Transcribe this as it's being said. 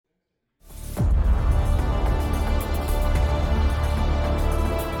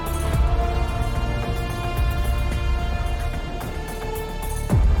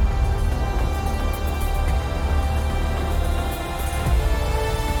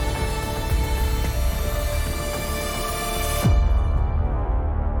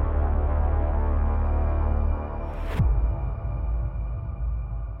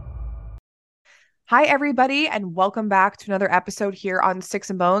Hi, everybody, and welcome back to another episode here on Sticks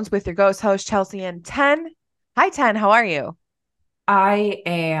and Bones with your ghost host, Chelsea and Ten. Hi, Ten. How are you? I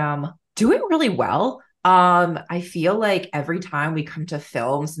am doing really well. I feel like every time we come to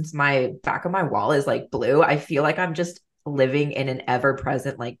film, since my back of my wall is like blue, I feel like I'm just living in an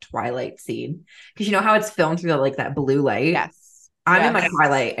ever-present like Twilight scene. Because you know how it's filmed through like that blue light? Yes. I'm in my Yes.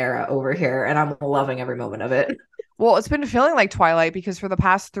 Twilight era over here and I'm loving every moment of it. Well, it's been feeling like Twilight because for the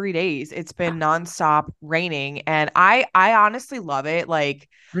past 3 days it's been nonstop raining, and I honestly love it. Like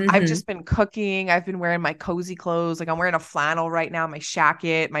I've Hmm. just been cooking. I've been wearing my cozy clothes. Like I'm wearing a flannel right now, my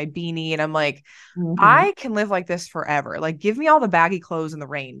shacket, my beanie, and I'm like, Hmm. I can live like this forever. Like give me all the baggy clothes in the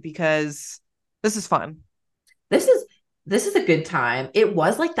rain because this is fun. This is this is a good time. It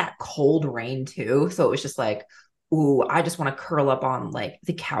was like that cold rain too, so it was just like, ooh, I just want to curl up on like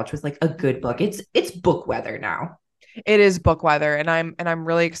the couch with like a good book. It's book weather now. It is book weather, and I'm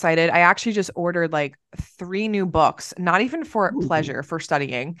really excited. I actually just ordered like three new books, not even for Ooh. pleasure, for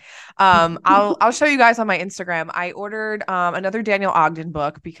studying. I'll show you guys on my Instagram. I ordered another Daniel Ogden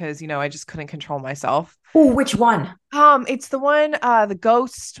book because I just couldn't control myself. Ooh, which one? It's the one, the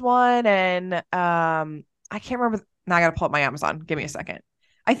ghost one, and I can't remember. Now I gotta pull up my Amazon. Give me a second.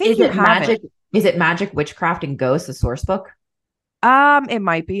 I think Is you it have it. magic? Is it Magic, Witchcraft, and Ghosts, the source book? It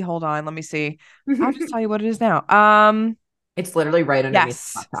might be. Hold on, let me see. I'll just It's tell you what it is now. literally right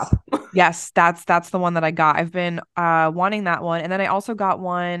underneath the Yes. laptop. Yes, that's the one that I got. I've been wanting that one. And then I also got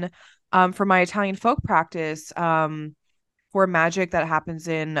one for my Italian folk practice for magic that happens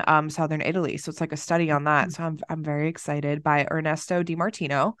in southern Italy. So it's like a study on that. So I'm very excited, by Ernesto Di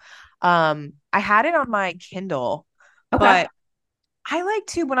Martino. I had it on my Kindle, Okay. but I like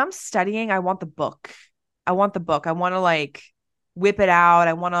to, when I'm studying, I want the book. I want the book. I want to like whip it out.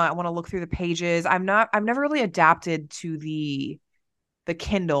 I want to look through the pages. I've never really adapted to the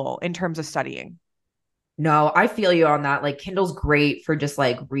Kindle in terms of studying. No, I feel you on that. Like Kindle's great for just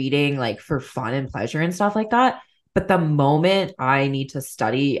like reading, like for fun and pleasure and stuff like that. But the moment I need to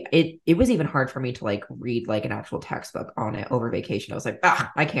study, it was even hard for me to like read like an actual textbook on it over vacation. I was like,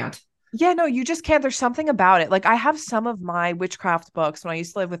 ah, I can't. Yeah, no, you just can't. There's something about it. Like I have some of my witchcraft books when I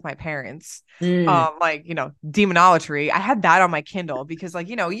used to live with my parents. Mm. Like, demonology. I had that on my Kindle because like,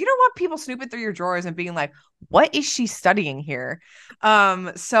 you don't want people snooping through your drawers and being like, what is she studying here?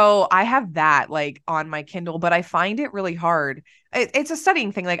 So I have that like on my Kindle, but I find it really hard. It's a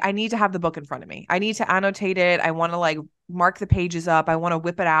studying thing. Like I need to have the book in front of me. I need to annotate it. I want to like mark the pages up. I want to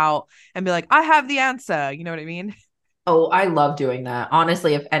whip it out and be like, I have the answer. You know what I mean? Oh, I love doing that.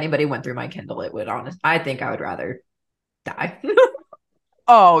 Honestly, if anybody went through my Kindle, it would I think I would rather die.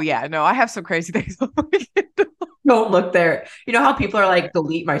 Oh yeah, no, I have some crazy things on my Kindle. Don't look there. You know how people are like,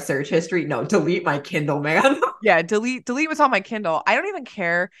 delete my search history? No, delete my Kindle, man. Yeah, delete what's on my Kindle. I don't even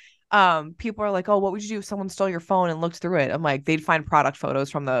care. People are like, "Oh, what would you do if someone stole your phone and looked through it?" I'm like, they'd find product photos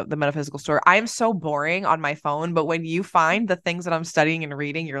from the metaphysical store. I am so boring on my phone, but when you find the things that I'm studying and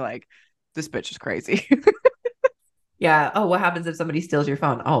reading, you're like, this bitch is crazy. Yeah. Oh, what happens if somebody steals your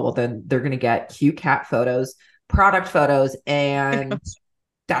phone? Oh, well, then they're going to get cute cat photos, product photos, and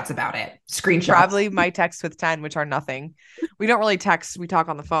that's about it. Screenshots. Probably my texts with 10, which are nothing. We don't really text, we talk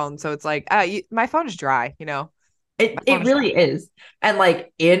on the phone. So it's like, my phone is dry. My phone It is dry. really is. And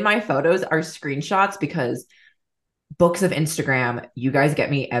like in my photos are screenshots because books of Instagram, you guys get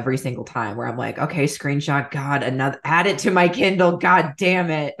me every single time where I'm like, okay, screenshot, God, another, add it to my Kindle. God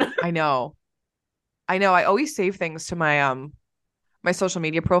damn it. I know. I know. I always save things to my social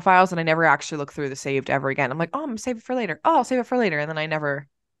media profiles, and I never actually look through the saved ever again. I'm like, oh, I'm gonna save it for later. Oh, I'll save it for later. And then I never,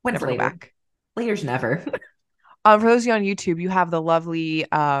 When's never go later? back. Later's never. For those of you on YouTube, you have the lovely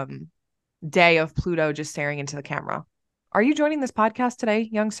day of Pluto just staring into the camera. Are you joining this podcast today,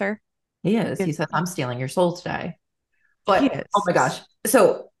 young sir? He is. He Yes. says, I'm stealing your soul today. He But oh is. my gosh.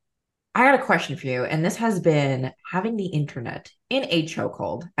 So I got a question for you. And this has been having the internet in a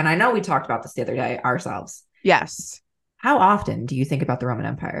chokehold. And I know we talked about this the other day ourselves. Yes. How often do you think about the Roman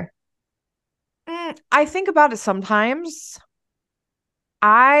Empire? I think about it sometimes.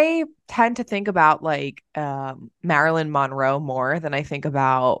 I tend to think about like Marilyn Monroe more than I think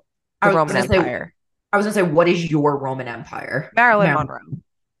about I the was Roman gonna say, Empire. what is your Roman Empire? Marilyn Ma'am. Monroe.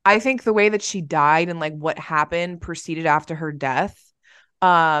 I think the way that she died and like what happened preceded after her death,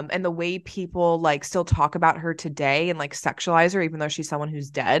 and the way people like still talk about her today and like sexualize her, even though she's someone who's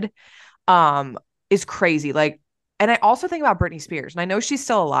dead, um, is crazy. Like, and I also think about Britney Spears, and I know she's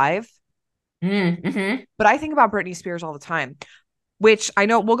still alive, Mm-hmm. but I think about Britney Spears all the time. Which I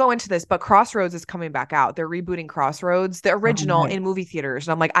know we'll go into this, but Crossroads is coming back out. They're rebooting Crossroads, the Oh, original, nice. in movie theaters,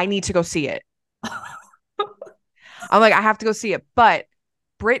 and I'm like, I need to go see it. I'm like, I have to go see it. But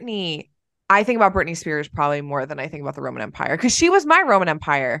Britney, I think about Britney Spears probably more than I think about the Roman Empire because she was my Roman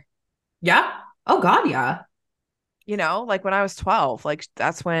Empire. Yeah. Oh God, yeah. Like when I was 12, like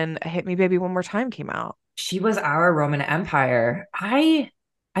that's when Hit Me Baby One More Time came out. She was our Roman Empire. I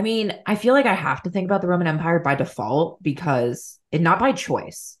mean, I feel like I have to think about the Roman Empire by default because it not by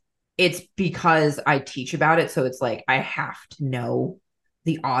choice. It's because I teach about it, so it's like I have to know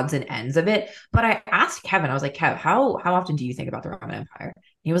the odds and ends of it. But I asked Kevin, I was like, Kev, how often do you think about the Roman Empire?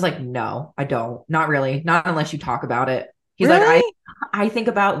 He was like, no, I don't. Not really. Not unless you talk about it. He's like, I Really? I think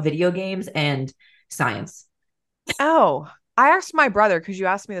about video games and science. Oh, I asked my brother because you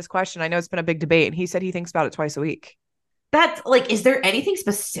asked me this question. I know it's been a big debate, and he said he thinks about it twice a week. That's like, is there anything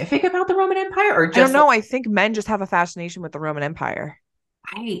specific about the Roman Empire or I don't just like know. I think men just have a fascination with the Roman Empire.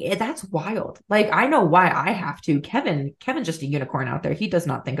 that's wild. Like I know why I have to. Kevin's just a unicorn out there. He does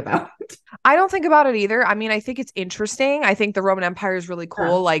not think about it. I don't think about it either. I mean, I think it's interesting. I think the Roman Empire is really Yeah.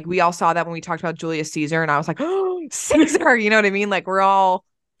 cool. Like we all saw that when we talked about Julius Caesar, and I was like, oh, Caesar. You know what I mean? Like we're all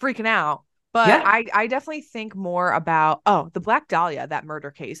freaking out. But Yeah. I definitely think more about the Black Dahlia, that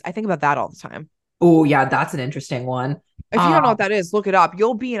murder case. I think about that all the time. Oh, yeah, that's an interesting one. If you don't know what that is, look it up.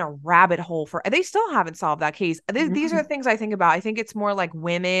 You'll be in a rabbit hole for. They still haven't solved that case. These are the things I think about. I think it's more like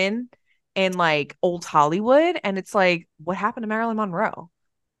women and like old Hollywood, and it's like what happened to Marilyn Monroe?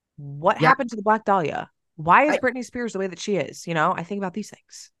 What yeah. happened to the Black Dahlia? Why is I, Britney Spears the way that she is? I think about these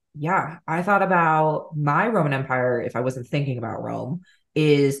things. yeah. I thought about my Roman Empire, if I wasn't thinking about Rome,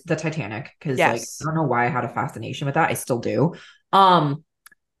 is the Titanic. Cause like I Yes. don't know why I had a fascination with that. I still do. Um,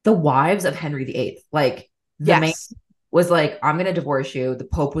 the wives of Henry VIII, like the main Yes. was like, I'm gonna divorce you. The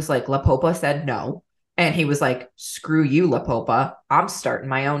Pope was like, La Popa said no. And he was like, screw you, La Popa. I'm starting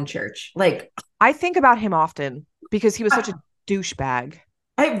my own church. Like, I think about him often because he was such I, a douchebag.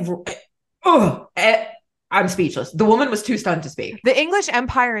 I, oh, I'm speechless. The woman was too stunned to speak. The English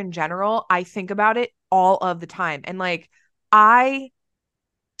Empire in general, I think about it all of the time. And like, I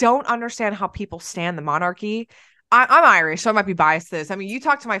don't understand how people stand the monarchy. I'm Irish, so I might be biased to this. I mean, you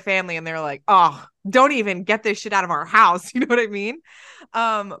talk to my family and they're like, oh, don't even get this shit out of our house. You know what I mean?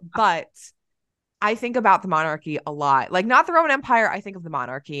 But I think about the monarchy a lot. Like, not the Roman Empire, I think of the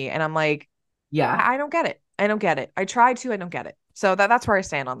monarchy. And I'm like, Yeah. I don't get it. I don't get it. I try to, I don't get it. So that's where I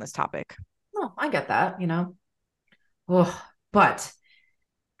stand on this topic. No, I get that. Oh, but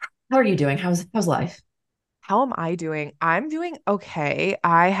how are you doing? How's life? How am I doing? I'm doing okay.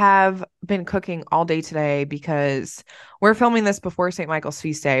 I have been cooking all day today because we're filming this before St. Michael's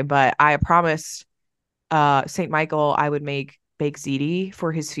feast day, but I promised St. Michael I would make baked ziti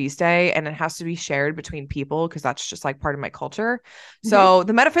for his feast day, and it has to be shared between people because that's just like part of my culture. Mhm. So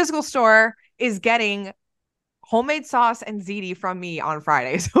the metaphysical store is getting homemade sauce and ziti from me on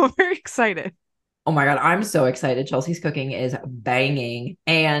Friday. So I'm very excited. Oh my God, I'm so excited. Chelsea's cooking is banging.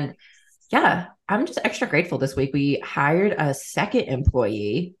 And yeah, I'm just extra grateful this week. We hired a second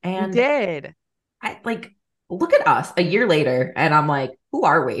employee We and did. I like look at us a year later and I'm like, who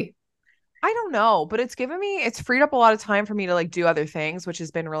are we? I don't know, but it's freed up a lot of time for me to like do other things, which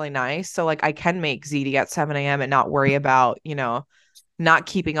has been really nice. So like I can make ziti at 7 a.m. and not worry about, not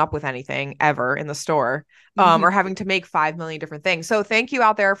keeping up with anything ever in the store, Mhm. or having to make 5 million different things. So thank you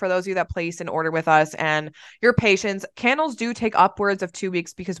out there for those of you that place an order with us and your patience. Candles do take upwards of 2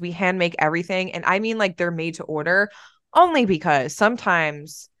 weeks because we hand make everything. And I mean, like they're made to order only because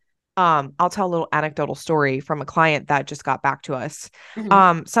sometimes, I'll tell a little anecdotal story from a client that just got back to us.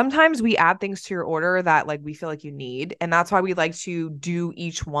 Mhm. Sometimes we add things to your order that like we feel like you need. And that's why we like to do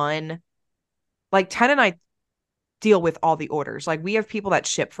each one. Like 10 and I deal with all the orders. Like we have people that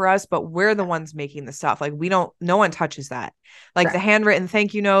ship for us, but we're the ones making the stuff. Like we don't, no one touches that. Like the Right. handwritten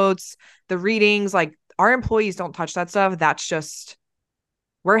thank you notes, the readings, like our employees don't touch that stuff. That's just,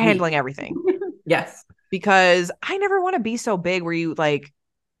 we're We handling everything yes. because I never want to be so big where you like,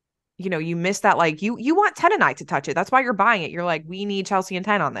 you miss that. Like you want 10 and I to touch it. That's why you're buying it. You're like, we need Chelsea and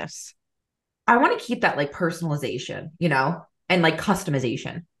 10 on this. I want to keep that like personalization, and like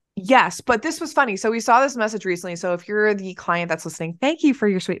customization. Yes, but this was funny. So we saw this message recently. So if you're the client that's listening, thank you for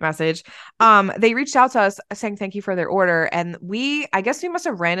your sweet message. They reached out to us saying thank you for their order. And I guess we must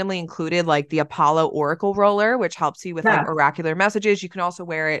have randomly included like the Apollo Oracle roller, which helps you with like Yeah. oracular messages. You can also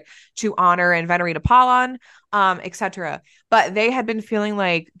wear it to honor and venerate Apollon, etc. But they had been feeling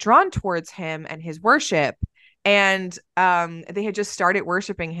like drawn towards him and his worship. And they had just started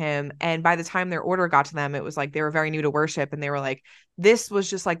worshiping him. And by the time their order got to them, it was like they were very new to worship and they were like, this was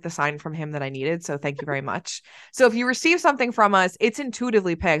just like the sign from him that I needed. So thank you very much. So if you receive something from us, it's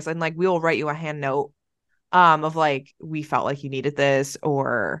intuitively picked and like we will write you a hand note of like we felt like you needed this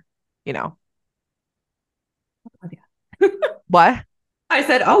or you know Oh, yeah. what? I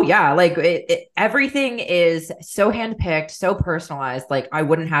said, oh yeah, like everything is so handpicked, so personalized. Like I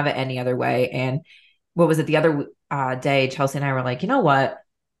wouldn't have it any other way. And what was it the other day? Chelsea and I were like, you know what?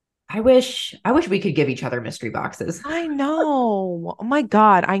 I wish we could give each other mystery boxes. I know. Oh my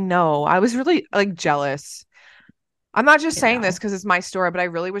God, I know. I was really like jealous. I'm not just You saying this know, because it's my story, but I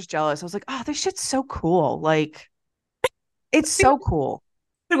really was jealous. I was like, oh, this shit's so cool. Like, it's so cool.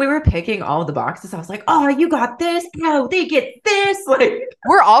 when we were picking all the boxes, I was like, oh, you got this. Oh, they get this. Like,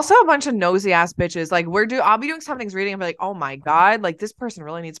 We're also a bunch of nosy ass bitches. Like, I'll be doing something's reading and be like, oh my God, like this person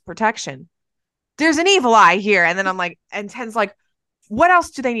really needs protection. There's an evil eye here. And then I'm like, and Ten's like, what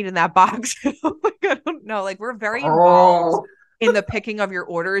else do they need in that box? Like, I don't know. Like, we're very involved oh, in the picking of your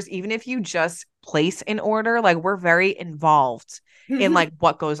orders, even if you just place an order. Like, we're very involved in like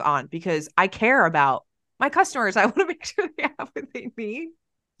what goes on because I care about my customers. I want to make sure they have what they need.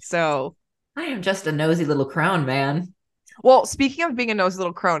 So, I am just a nosy little crown, man. well, speaking of being a nosy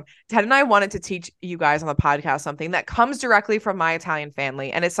little crone, Ted and I wanted to teach you guys on the podcast something that comes directly from my Italian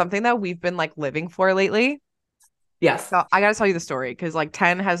family, and it's something that we've been like living for lately. Yes. So I got to tell you the story because like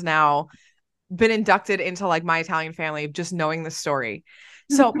Ten has now been inducted into like my Italian family just knowing the story.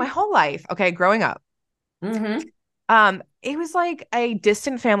 So my whole life, okay, growing up, Mm-hmm. it was like a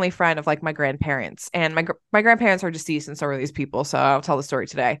distant family friend of like my grandparents, and my grandparents are deceased, and so are these people. So I'll tell the story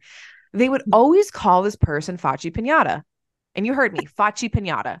today. They would always call this person Facci Pinata. And you heard me, Facci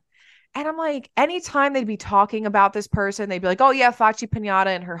Pinata. And I'm like, anytime they'd be talking about this person, they'd be like, oh, yeah, Facci Pinata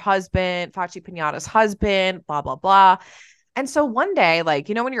and her husband, Facci Pinata's husband, blah, blah, blah. And so one day, like,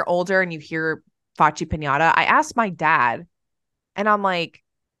 you know, when you're older and you hear Facci Pinata, I asked my dad, and I'm like,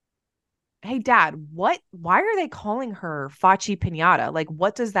 hey, dad, why are they calling her Facci Pinata? Like,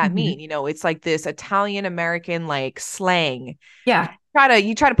 what does that Mm-hmm. mean? You know, it's like this Italian American like slang. Yeah.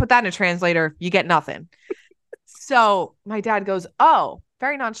 You try to put that in a translator, you get nothing. So my dad goes, oh,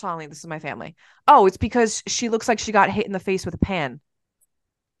 very nonchalantly, this is my family. Oh, it's because she looks like she got hit in the face with a pan.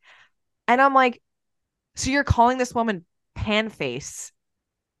 And I'm like, so you're calling this woman pan face?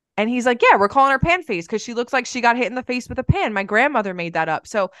 And he's like, yeah, we're calling her pan face because she looks like she got hit in the face with a pan. My grandmother made that up.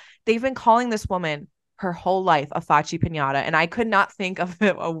 So they've been calling this woman her whole life a Facci Pinata. And I could not think of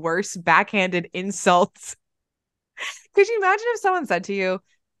a worse backhanded insult. Could you imagine if someone said to you,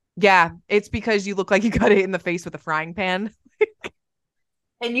 yeah, it's because you look like you got hit in the face with a frying pan?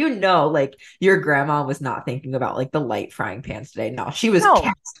 And you know, like your grandma was not thinking about like the light frying pans today. No, she was No,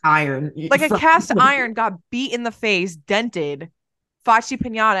 cast iron like a from cast iron got beat in the face, dented Facci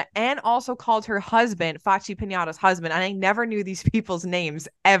Pinata, and also called her husband Facci Pinata's husband. And I never knew these people's names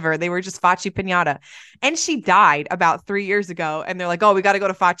ever. They were just Facci Pinata. And she died about 3 years ago. And they're like, oh, we got to go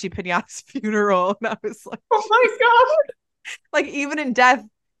to Facci Pinata's funeral. And I was Oh my God. like, even in death,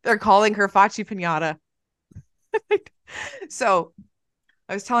 they're calling her Facci Pinata. So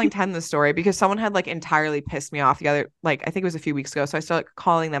I was telling Ten the story because someone had like entirely pissed me off the other, like, I think it was a few weeks ago. So I started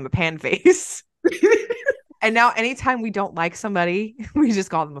calling them a pan face. And now anytime we don't like somebody, we just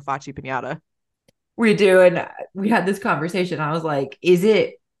call them a Facci Pinata. We do. And we had this conversation. I was like, is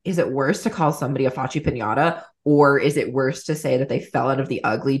it worse to call somebody a facci pinata, or is it worse to say that they fell out of the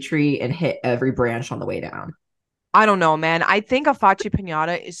ugly tree and hit every branch on the way down? I don't know, man. I think a Facci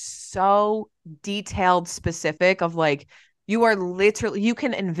Pinata is so detailed specific of like, you are literally, you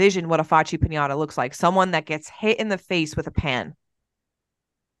can envision what a Facci Pinata looks like. Someone that gets hit in the face with a pan.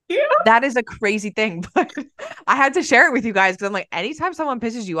 Yeah. That is a crazy thing, but I had to share it with you guys because I'm like, anytime someone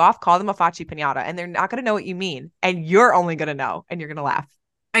pisses you off, call them a Facci Pinata and they're not going to know what you mean. And you're only going to know and you're going to laugh.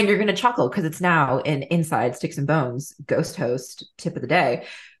 And you're going to chuckle because it's now an Inside Sticks and Bones ghost host tip of the day.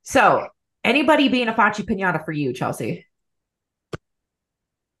 So, anybody being a facci pinata for you, Chelsea?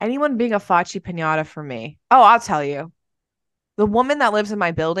 Anyone being a Facci Pinata for me? Oh, I'll tell you. The woman that lives in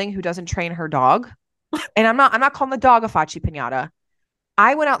my building who doesn't train her dog, and I'm not calling the dog a Facci Pinata.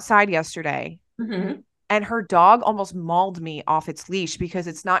 I went outside yesterday Mm-hmm. and her dog almost mauled me off its leash because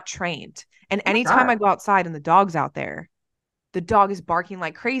it's not trained. And Oh my anytime God. I go outside and the dog's out there, the dog is barking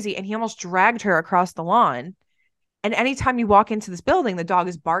like crazy and he almost dragged her across the lawn. And anytime you walk into this building, the dog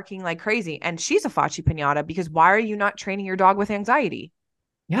is barking like crazy. And she's a Facci Pinata because why are you not training your dog with anxiety?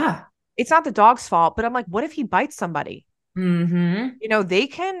 Yeah. It's not the dog's fault, but I'm like, what if he bites somebody? Mm-hmm. You know, they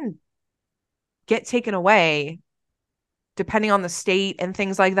can get taken away depending on the state and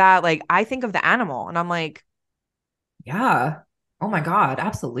things like that. Like, I think of the animal and I'm like, Yeah. Oh my God.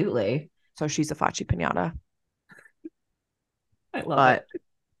 Absolutely. so she's a Facci Pinata. I love it.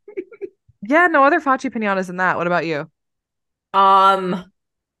 But yeah, no other Facci Pinatas than that. What about you? Um,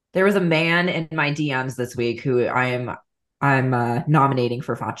 there was a man in my DMs this week who I'm nominating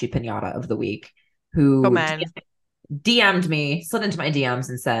for Facci Pinata of the week Go who men. DM'd me, slid into my DMs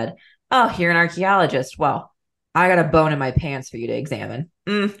and said, "Oh, you're an archaeologist. Well, I got a bone in my pants for you to examine.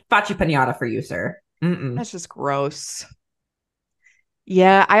 Facci pinata for you, sir." Mm-mm. That's just gross.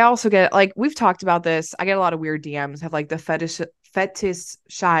 Yeah, I also get like we've talked about this. I get a lot of weird DMs have like the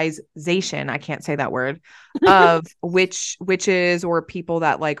fetishization, I can't say that word, of witches or people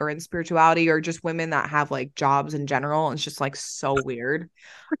that like are in spirituality or just women that have like jobs in general. And it's just like so weird.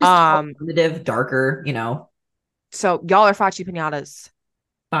 Just Um, alternative, darker, so y'all are fachi pinatas.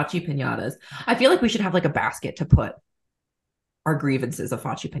 facci pinatas. I feel like we should have like a basket to put our grievances of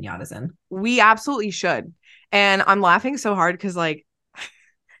facci pinatas in. We absolutely should. And I'm laughing so hard because like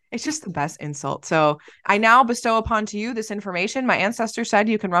it's just the best insult. So I now bestow upon to you this information. My ancestor said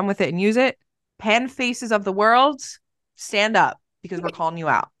you can run with it and use it. Pan faces of the world, stand up because we're calling you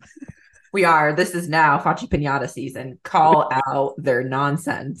out. We are. This is now facci pinata season. Call out their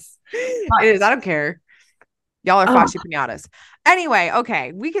nonsense. It is. But I don't care. Y'all are oh faci pinatas. Anyway,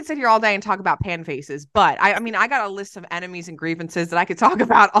 okay, we could sit here all day and talk about pan faces, but I mean, I got a list of enemies and grievances that I could talk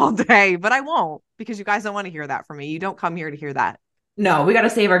about all day, but I won't because you guys don't want to hear that from me. You don't come here to hear that. no, we got to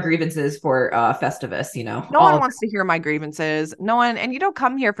save our grievances for Festivus. No one All wants to hear my grievances. No one, and you don't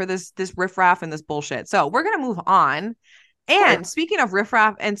come here for this riffraff and this bullshit. So we're gonna move on. course. And speaking of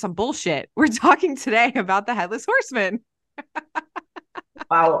riffraff and some bullshit, we're talking today about the Headless Horseman.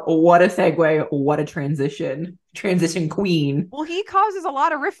 Wow, what a segue! What a transition queen. Well, he causes a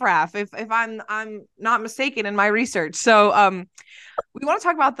lot of riffraff, if I'm not mistaken in my research. So we want to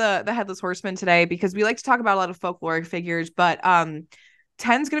talk about the Headless Horseman today because we like to talk about a lot of folkloric figures, but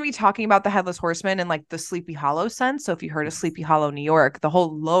Ten's going to be talking about the Headless Horseman in like the Sleepy Hollow sense. So if you heard of Sleepy Hollow, New York, the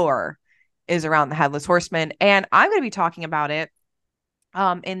whole lore is around the Headless Horseman, and I'm going to be talking about it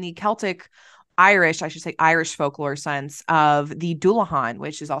in the Celtic Irish, I should say Irish folklore sense of the Dullahan,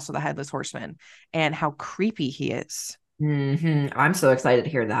 which is also the Headless Horseman, and how creepy he is. I'm so excited to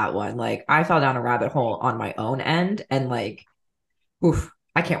hear that one. Like, I fell down a rabbit hole on my own end, and like, oof,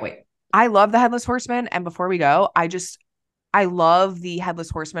 I can't wait. I love the Headless Horseman, and before we go, I love the Headless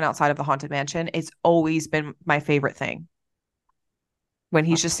Horseman outside of the Haunted Mansion. It's always been my favorite thing. When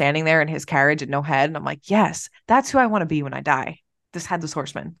he's just standing there in his carriage and no head, and I'm like, yes, that's who I want to be when I die. This Headless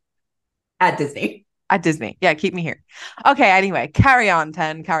Horseman At Disney. at Disney. Yeah, keep me here. Okay, anyway, carry on,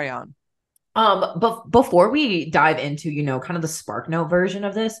 Ten, carry on. But before we dive into, kind of the Spark Note version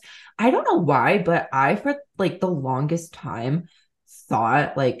of this, I don't know why, but I for like the longest time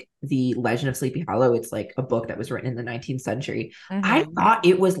thought like the Legend of Sleepy Hollow, it's like a book that was written in the 19th century. I Mhm. thought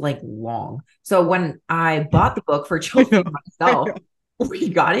it was like long. So when I bought the book for children myself, we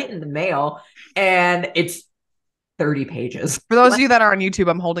got it in the mail and it's 30 pages. For those of you that are on YouTube,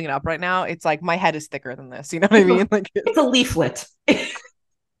 I'm holding it up right now. It's like my head is thicker than this. You know what I mean? Like It's a leaflet.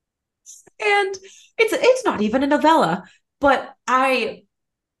 And it's not even a novella, but I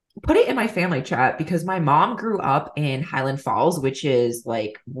put it in my family chat because my mom grew up in Highland Falls, which is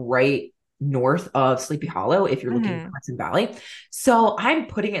like right north of Sleepy Hollow if you're looking at Mhm. Hudson Valley. So I'm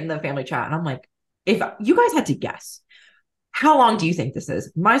putting it in the family chat and I'm like, if you guys had to guess, how long do you think this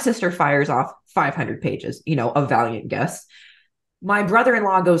is? My sister fires off 500 pages, a valiant guess. My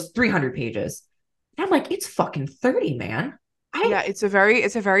brother-in-law goes 300 pages. And I'm like, it's fucking 30, man. I Yeah, it's a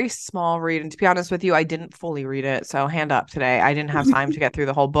very small read. And to be honest with you, I didn't fully read it. So hand up today. I didn't have time to get through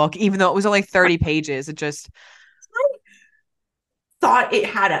the whole book, even though it was only 30 pages. It just thought it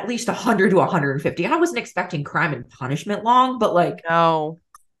had at least 100 to 150. I wasn't expecting Crime and Punishment long, but like no.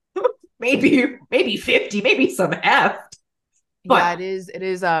 maybe 50, maybe some heft. Yeah, But it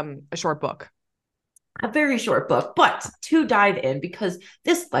is a short book. a very short book. But to dive in, because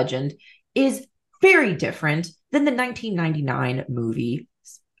this legend is very different than the 1999 movie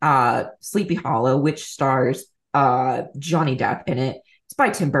Sleepy Hollow, which stars Johnny Depp in it. It's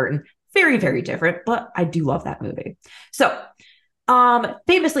by Tim Burton. Very, very different, but I do love that movie. So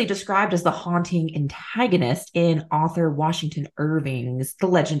famously described as the haunting antagonist in author Washington Irving's The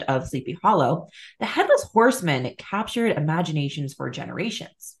Legend of Sleepy Hollow, the Headless Horseman captured imaginations for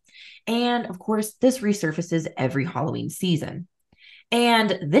generations. And of course, this resurfaces every Halloween season.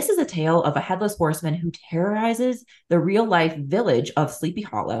 And this is a tale of a headless horseman who terrorizes the real life village of Sleepy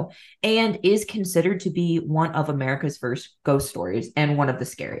Hollow and is considered to be one of America's first ghost stories and one of the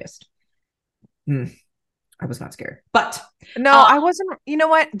scariest. I was not scared, but No, uh, I wasn't. You know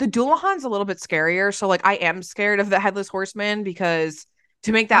what? The Dullahan's a little bit scarier. So like I am scared of the Headless Horseman because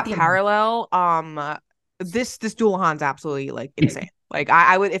to make not that the amount. parallel, this Dullahan's absolutely like insane. Like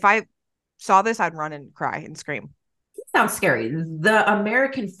I would if I saw this, I'd run and cry and scream. Sounds scary. The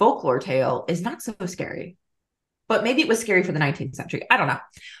American folklore tale is not so scary, but maybe it was scary for the 19th century. I don't know.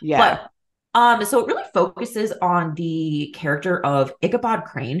 Yeah. But So it really focuses on the character of Ichabod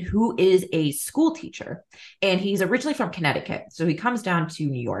Crane, who is a school teacher, and he's originally from Connecticut. So he comes down to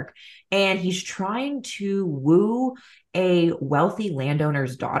New York, and he's trying to woo a wealthy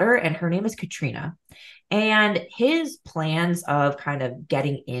landowner's daughter, and her name is Katrina. And his plans of kind of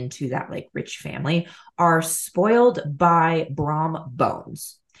getting into that like rich family are spoiled by Brom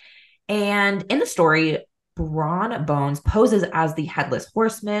Bones. And in the story, Braun Bones poses as the Headless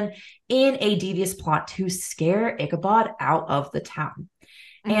Horseman in a devious plot to scare Ichabod out of the town.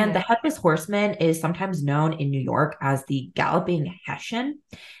 And the Mhm. Headless Horseman is sometimes known in New York as the Galloping Hessian.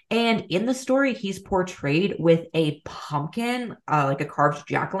 And in the story, he's portrayed with a pumpkin, like a carved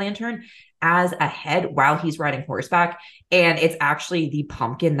jack o' lantern, as a head while he's riding horseback. And it's actually the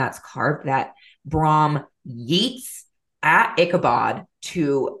pumpkin that's carved that Brom yeets at Ichabod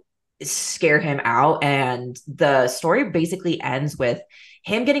to scare him out. And the story basically ends with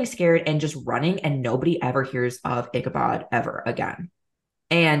him getting scared and just running, and nobody ever hears of Ichabod ever again.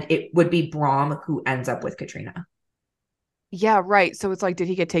 And it would be Brom who ends up with Katrina. Yeah, right. So it's like, did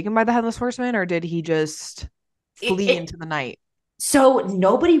he get taken by the Headless Horseman or did he just flee It into the night? so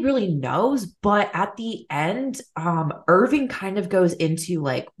nobody really knows, but at the end, Irving kind of goes into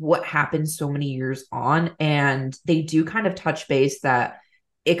like what happened so many years on, and they do kind of touch base that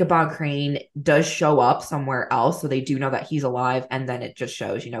Ichabod Crane does show up somewhere else, so they do know that he's alive, and then it just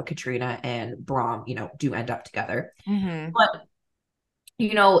shows, Katrina and Brom, do end up together. Hmm. But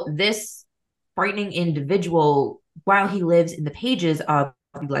this frightening individual, while he lives in the pages of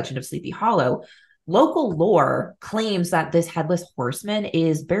the Legend of Sleepy Hollow, local lore claims that this headless horseman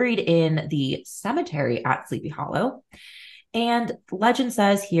is buried in the cemetery at Sleepy Hollow. And legend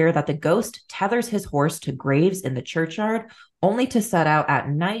says here that the ghost tethers his horse to graves in the churchyard, only to set out at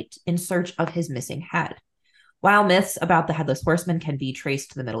night in search of his missing head. While myths about the Headless Horseman can be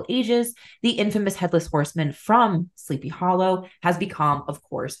traced to the Middle Ages, the infamous Headless Horseman from Sleepy Hollow has become, of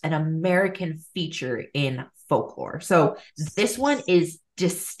course, an American feature in folklore. So this one is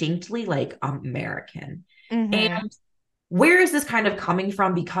distinctly like American. Hmm. And where is this kind of coming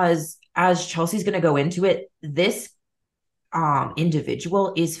from? Because as Chelsea's going to go into it, this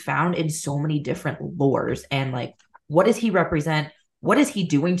individual is found in so many different lores, and like, what does he represent? What is he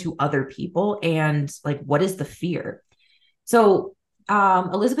doing to other people? And like, what is the fear? So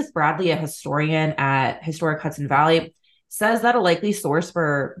Elizabeth Bradley, a historian at Historic Hudson Valley, says that a likely source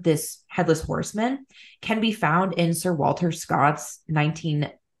for this headless horseman can be found in Sir Walter Scott's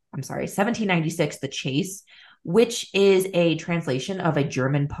 1796 The Chase, which is a translation of a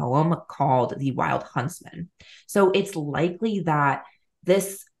German poem called The Wild Huntsman. So it's likely that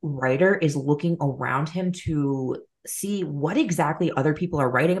this writer is looking around him to see what exactly other people are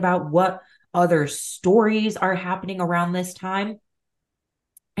writing about, what other stories are happening around this time.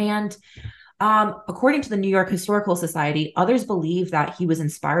 And according to the New York Historical Society, others believe that he was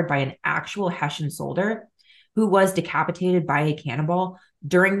inspired by an actual Hessian soldier who was decapitated by a cannonball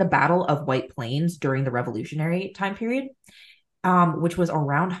during the Battle of White Plains during the Revolutionary time period, which was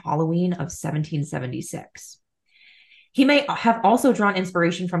around Halloween of 1776. He may have also drawn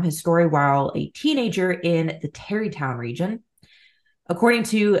inspiration from his story while a teenager in the Tarrytown region. According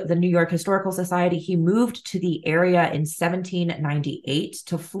to the New York Historical Society, he moved to the area in 1798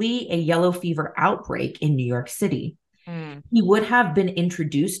 to flee a yellow fever outbreak in New York City. Mm. He would have been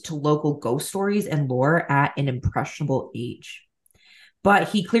introduced to local ghost stories and lore at an impressionable age. But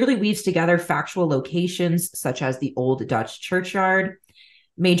he clearly weaves together factual locations such as the Old Dutch churchyard,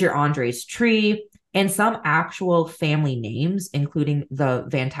 Major Andre's tree, and some actual family names, including the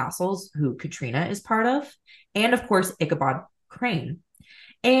Van Tassels, who Katrina is part of, and of course, Ichabod Crane,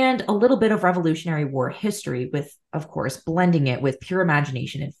 and a little bit of Revolutionary War history, with, of course, blending it with pure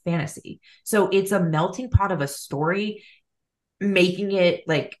imagination and fantasy. So it's a melting pot of a story, making it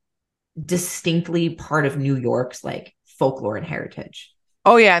like distinctly part of New York's like folklore and heritage.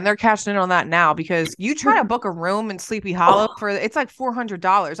 Oh yeah, and they're cashing in on that now because you try to book a room in Sleepy Hollow Oh, for it's like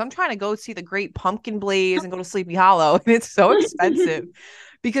 $400. I'm trying to go see the Great Pumpkin Blaze and go to Sleepy Hollow, and it's so expensive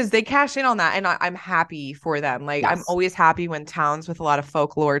because they cash in on that, and I'm happy for them. Like I'm yes. always happy when towns with a lot of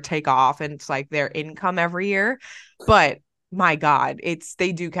folklore take off and it's like their income every year. But my God, it's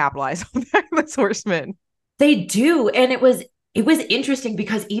they do capitalize on that, the horsemen. They do. And it was interesting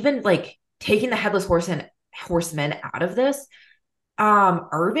because even like taking the headless horseman out of this,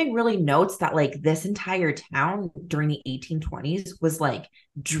 Irving really notes that like this entire town during the 1820s was like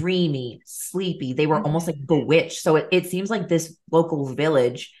dreamy, sleepy. They were almost like Mhm. bewitched. So it seems like this local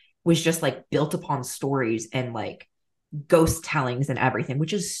village was just like built upon stories and like ghost tellings and everything,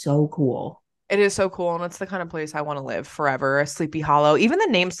 which is so cool. It is so cool, and it's the kind of place I want to live forever. Sleepy Hollow. Even the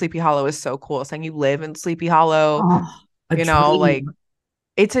name Sleepy Hollow is so cool, saying you live in Sleepy Hollow. Oh, a You know, like dream,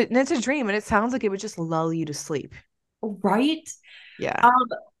 it's a dream, and it sounds like it would just lull you to sleep. right? Yeah. Um,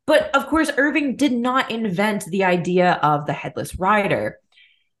 but of course, Irving did not invent the idea of the headless rider.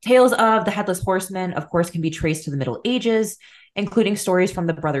 Tales of the Headless Horseman, of course, can be traced to the Middle Ages, including stories from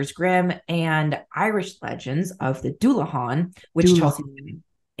the Brothers Grimm and Irish legends of the Dullahan, which Chelsea Doolittle.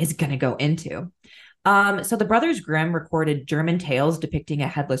 is going to go into. So the Brothers Grimm recorded German tales depicting a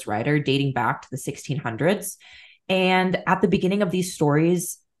headless rider dating back to the 1600s. And at the beginning of these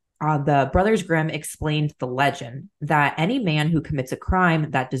stories, the Brothers Grimm explained the legend that any man who commits a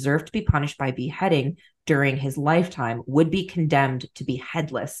crime that deserved to be punished by beheading during his lifetime would be condemned to be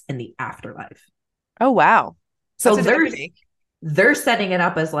headless in the afterlife. Oh wow. So That's a unique. they're setting it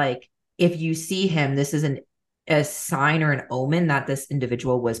up as like, if you see him, this is a sign or an omen that this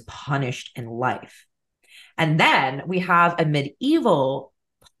individual was punished in life. And then we have a medieval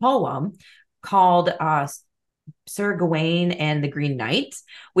poem called Sir Gawain and the Green Knight,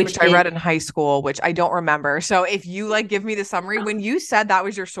 which Which I is, read in high school, which I don't remember. So if you like give me the summary, when you said that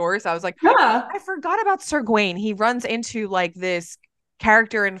was your source, I was like, yeah. I forgot about Sir Gawain. He runs into like this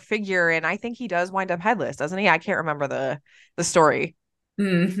character and figure, and I think he does wind up headless, doesn't he? I can't remember the story.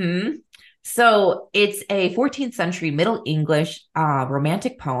 Mm-hmm. So it's a 14th century Middle English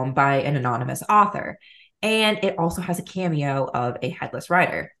romantic poem by an anonymous author. And it also has a cameo of a headless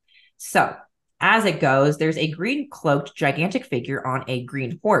rider. So as it goes, there's a green cloaked gigantic figure on a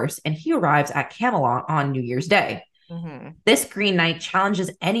green horse, and he arrives at Camelot on New Year's Day. Hmm. This Green Knight challenges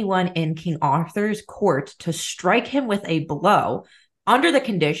anyone in King Arthur's court to strike him with a blow under the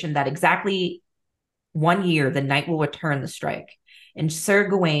condition that exactly 1 year the knight will return the strike. And Sir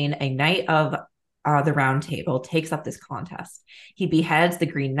Gawain, a knight of the Round Table, takes up this contest. He beheads the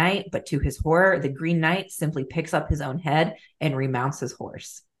Green Knight, but to his horror, the Green Knight simply picks up his own head and remounts his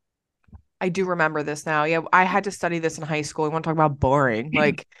horse. I do remember this now. Yeah, I had to study this in high school. We want to talk about boring.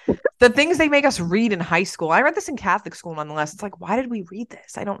 Like the things they make us read in high school. I read this in Catholic school nonetheless. It's like, why did we read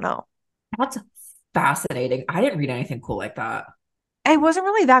this? I don't know. That's fascinating. I didn't read anything cool like that. It wasn't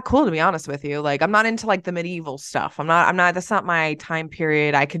really that cool to be honest with you. Like I'm not into like the medieval stuff. I'm not that's not my time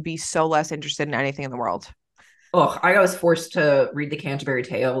period. I could be so less interested in anything in the world. Oh, I was forced to read the Canterbury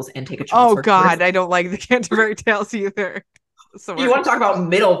Tales and take a Oh Chaucer course. God, I don't like the Canterbury Tales either. It's the You want to talk worst. about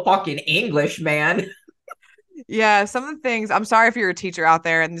middle fucking English, man? Yeah, some of the things, I'm sorry if you're a teacher out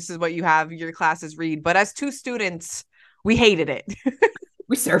there and this is what you have your classes read, but as two students, we hated it.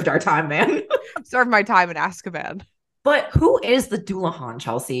 We served our time, man. Served my time in Azkaban. But who is the Dullahan,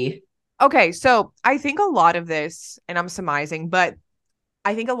 Chelsea? Okay, so I think a lot of this, and I'm surmising, but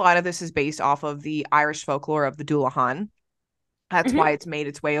I think a lot of this is based off of the Irish folklore of the Dullahan. That's why Mhm. it's made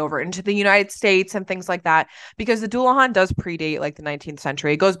its way over into the United States and things like that. Because the Dullahan does predate like the 19th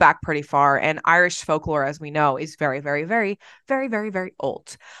century. It goes back pretty far. And Irish folklore, as we know, is very, very, very, very, very, very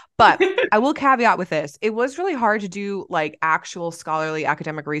old. But I will caveat with this. It was really hard to do like actual scholarly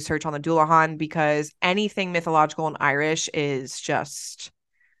academic research on the Dullahan because anything mythological in Irish is just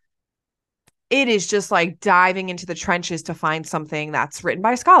it is just like diving into the trenches to find something that's written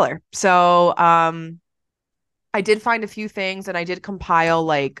by a scholar. So I did find a few things and I did compile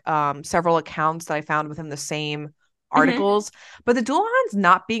like several accounts that I found within the same Mhm. articles, but the Dullahan's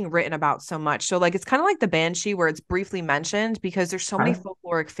not being written about so much. So like it's kind of like the Banshee where it's briefly mentioned because there's so many Okay.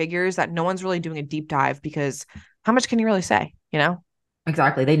 folkloric figures that no one's really doing a deep dive because how much can you really say, you know?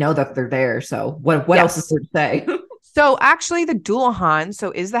 Exactly. They know that they're there. So what else is Yes. there to say? So actually the Dullahan,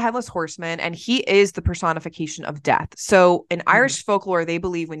 so is the headless horseman and he is the personification of death. So in Irish folklore, they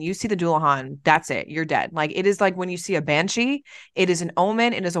believe when you see the Dullahan, that's it, you're dead. Like it is like when you see a banshee, it is an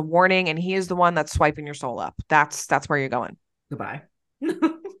omen, it is a warning, and he is the one that's swiping your soul up. That's where you're going. Goodbye.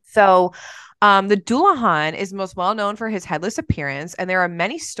 So the Dullahan is most well known for his headless appearance, and there are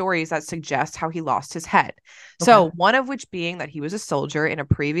many stories that suggest how he lost his head. Okay. So, one of which being that he was a soldier in a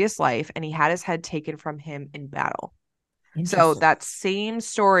previous life and he had his head taken from him in battle. So Interesting. that same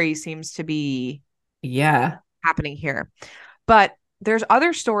story seems to be Yeah. happening here. But there's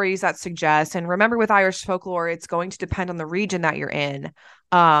other stories that suggest, and remember with Irish folklore, it's going to depend on the region that you're in.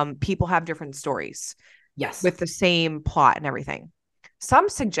 People have different stories Yes. with the same plot and everything. Some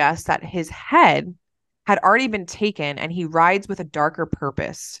suggest that his head had already been taken and he rides with a darker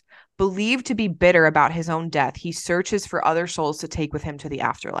purpose. Believed to be bitter about his own death, he searches for other souls to take with him to the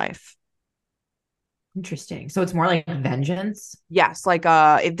afterlife. Interesting. So it's more like vengeance. Yes, like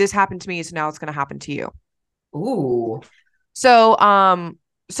if this happened to me, so now it's going to happen to you. Ooh. So,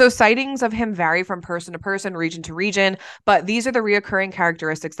 So sightings of him vary from person to person, region to region, but these are the reoccurring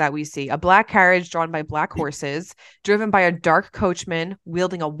characteristics that we see. A black carriage drawn by black horses, driven by a dark coachman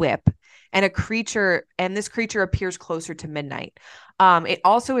wielding a whip, and this creature appears closer to midnight. It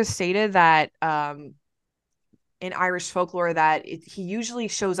also is stated that in Irish folklore that he usually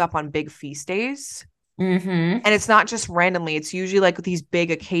shows up on big feast days. Mm-hmm. And it's not just randomly, it's usually like these big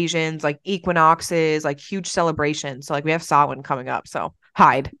occasions, like equinoxes, like huge celebrations. So like we have Samhain coming up, so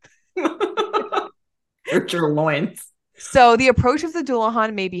hide. Hurt your loins. So the approach of the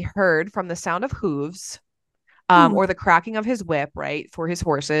Dullahan may be heard from the sound of hooves, or the cracking of his whip, right, for his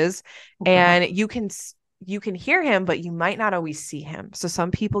horses. Oh God. And you can hear him, but you might not always see him. So some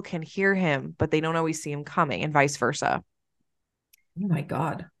people can hear him, but they don't always see him coming, and vice versa. Oh my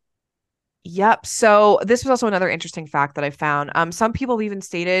God. Yep. So this was also another interesting fact that I found. Some people have even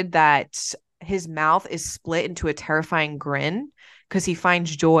stated that his mouth is split into a terrifying grin because he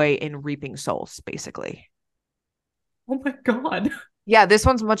finds joy in reaping souls, basically. Oh my God. Yeah, this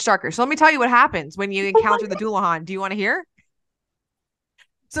one's much darker. So let me tell you what happens when you Oh my encounter the Dullahan. Do you want to hear?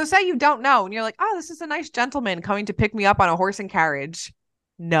 So say you don't know and you're like, oh, this is a nice gentleman coming to pick me up on a horse and carriage.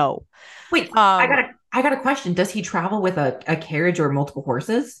 No. Wait, Um, I got a question. Does he travel with a carriage or multiple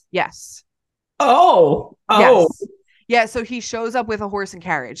horses? yes. Oh, oh, Yes. Yeah, so he shows up with a horse and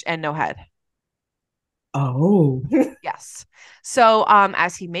carriage and no head. oh. Yes. So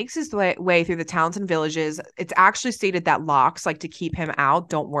as he makes his way through the towns and villages, it's actually stated that locks, like to keep him out,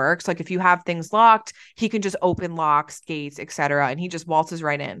 don't work. So like if you have things locked, he can just open locks, gates, etc., and he just waltzes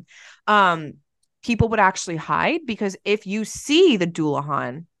right in. Um People would actually hide because if you see the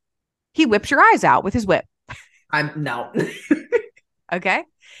Dullahan, he whips your eyes out with his whip. I'm no. Okay?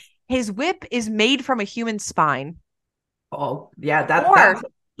 His whip is made from a human spine. Oh, yeah, Or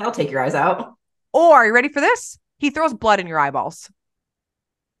that'll take your eyes out. are you ready for this? He throws blood in your eyeballs.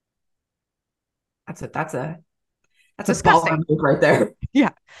 That's a baller Disgusting. move right there. Yeah.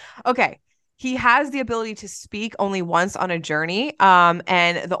 Okay. He has the ability to speak only once on a journey. And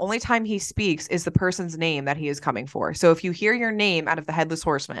the only time he speaks is the person's name that he is coming for. So if you hear your name out of the Headless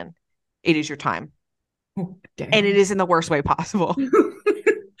Horseman, it is your time. Oh, And it damn. is in the worst way possible.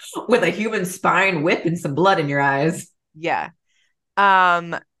 With a human spine whip and some blood in your eyes. Yeah.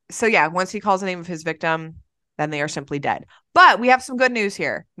 Um, so yeah, once he calls the name of his victim, then they are simply dead. But we have some good news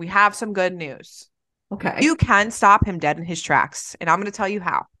here. We have some good news. Okay. You can stop him dead in his tracks, and I'm going to tell you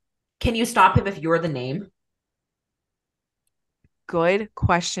how. Can you stop him if you're the name? Good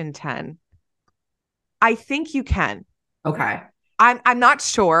question, 10. I think you can. Okay. I'm not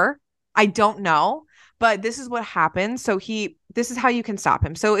sure. I don't know, but this is what happens. So this is how you can stop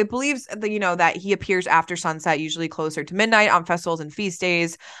him. So it believes that that he appears after sunset, usually closer to midnight on festivals and feast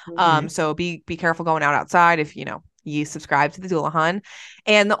days. Mhm. So be careful going out outside if you subscribe to the Dullahan.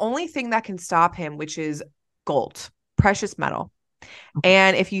 And the only thing that can stop him, which is gold, precious metal.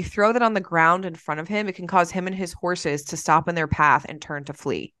 And if you throw that on the ground in front of him, it can cause him and his horses to stop in their path and turn to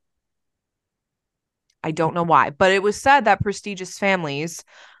flee. I don't know why, but it was said that prestigious families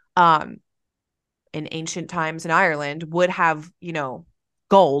um in ancient times in Ireland would have,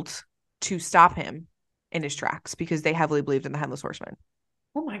 gold to stop him in his tracks because they heavily believed in the Headless Horseman.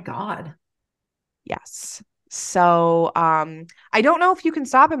 Oh my God. Yes. So I don't know if you can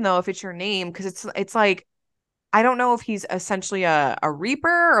stop him though if it's your name because it's like I don't know if he's essentially a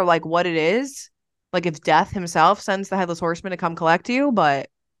reaper or like what it is. Like if death himself sends the Headless Horseman to come collect you, but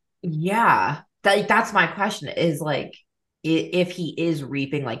Yeah. That's my question is like if he is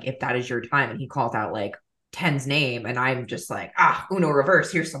reaping, like if that is your time and he calls out like Ten's name and I'm just like, Uno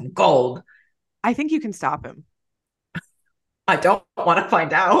reverse, here's some gold. I think you can stop him. I don't want to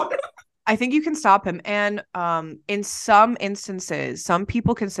find out. I think you can stop him. And in some instances, some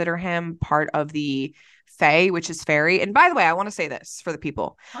people consider him part of the Fae, which is fairy. And by the way, I want to say this for the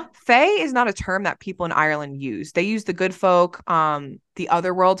people. Huh? Fae is not a term that people in Ireland use. They use the good folk, the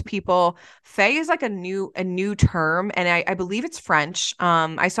otherworld people. Fae is like a new term, and I believe it's French.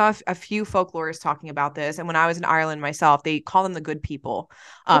 I saw a few folklorists talking about this, and when I was in Ireland myself, they call them the good people,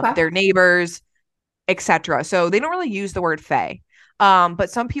 Okay. their neighbors, etc. So they don't really use the word Fae.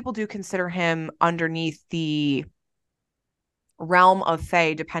 But some people do consider him underneath the realm of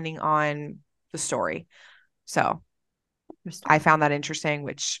Fae, depending on the story. So I Interesting. found that interesting,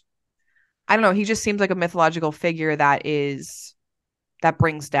 which I don't know. He just seems like a mythological figure that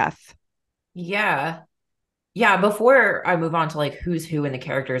brings death. Yeah. Yeah. Before I move on to like who's who in the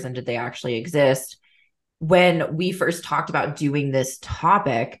characters and did they actually exist, when we first talked about doing this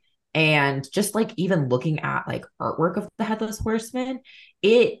topic and just like even looking at like artwork of the Headless Horseman,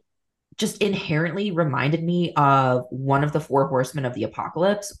 it just inherently reminded me of one of the four horsemen of the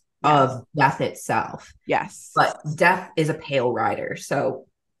apocalypse, Yes. of death itself. Yes. But death is a pale rider. So,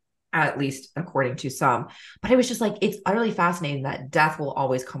 at least according to some. But it was just like, it's utterly fascinating that death will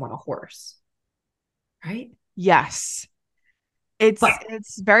always come on a horse, right? Yes. But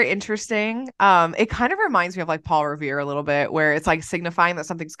It's very interesting. It kind of reminds me of like Paul Revere a little bit, where it's like signifying that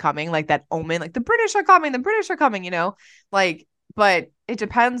something's coming, like that omen, like the British are coming, the British are coming, you know? Like, but it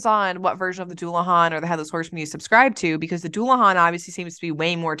depends on what version of the Doulahan or the Headless Horseman you subscribe to, because the Doulahan obviously seems to be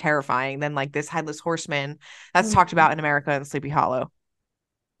way more terrifying than like this Headless Horseman that's talked about in America and Sleepy Hollow.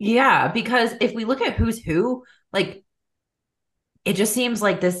 yeah, because if we look at who's who, like it just seems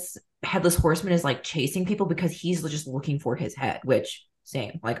like this headless horseman is like chasing people because he's just looking for his head, which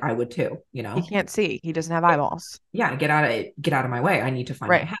same, like I would too, you He know? can't see. He doesn't have eyeballs. Yeah, get out of my way. I need to find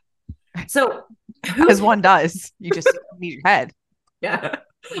my Right. head. So As who's one does. You just need your head. yeah,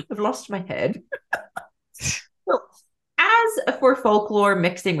 I've lost my head. So, as for folklore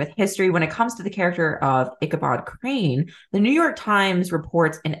mixing with history, when it comes to the character of Ichabod Crane, the New York Times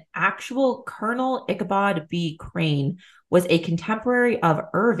reports an actual Colonel Ichabod B. Crane was a contemporary of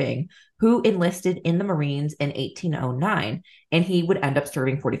Irving who enlisted in the Marines in 1809, and he would end up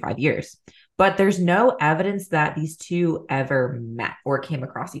serving 45 years. But there's no evidence that these two ever met or came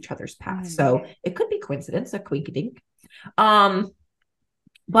across each other's paths. Mm. So it could be coincidence, a quinkydink. Um,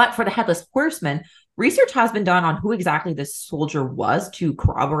 but for the Headless Horseman, research has been done on who exactly this soldier was to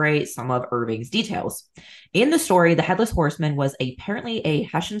corroborate some of Irving's details. In the story, the Headless Horseman was apparently a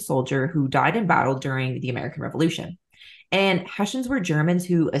Hessian soldier who died in battle during the American Revolution. And Hessians were Germans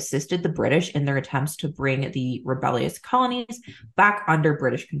who assisted the British in their attempts to bring the rebellious colonies back under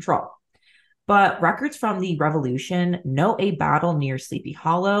British control. But records from the Revolution note a battle near Sleepy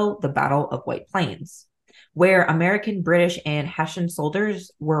Hollow, the Battle of White Plains, where American, British, and Hessian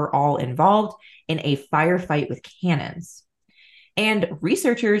soldiers were all involved in a firefight with cannons. And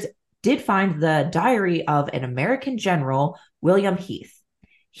researchers did find the diary of an American general, William Heath.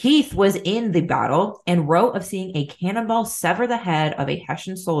 Heath was in the battle and wrote of seeing a cannonball sever the head of a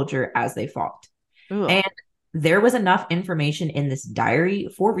Hessian soldier as they fought. Ugh. And there was enough information in this diary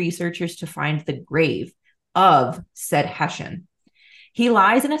for researchers to find the grave of said Hessian. He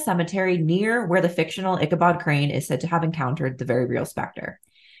lies in a cemetery near where the fictional Ichabod Crane is said to have encountered the very real specter.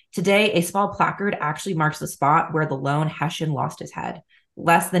 Today, a small placard actually marks the spot where the lone Hessian lost his head,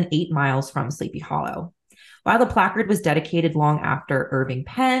 less than 8 miles from Sleepy Hollow. While the placard was dedicated long after Irving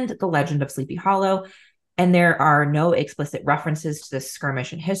penned The Legend of Sleepy Hollow, and there are no explicit references to this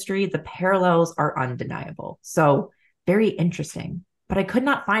skirmish in history, the parallels are undeniable. So, very interesting. But I could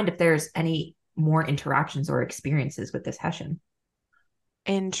not find if there's any more interactions or experiences with this Hessian.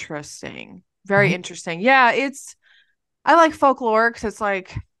 Interesting. Very Right? interesting. Yeah, I like folklore because it's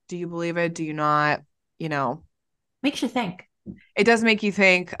like, do you believe it? Do you not? You know, Makes you think. it does make you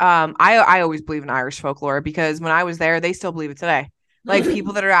think. I always believe in Irish folklore because when I was there, they still believe it today. Like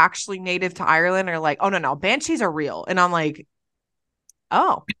people that are actually native to Ireland are like, oh no, banshees are real. And I'm like,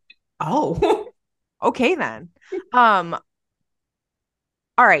 oh, Oh, okay then. Um,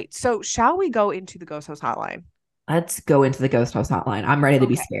 all right. So shall we go into the ghost house hotline? let's go into the ghost house hotline. I'm ready to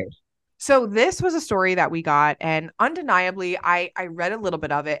be Okay. scared. So this was a story that we got, and undeniably, I read a little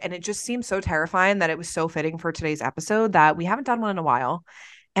bit of it, and it just seemed so terrifying that it was so fitting for today's episode that we haven't done one in a while,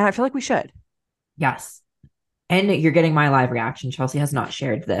 and I feel like we should. Yes. And you're getting my live reaction. Chelsea has not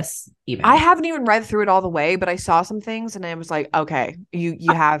shared this I email. haven't even read through it all the way, but I saw some things, and I was like, okay, you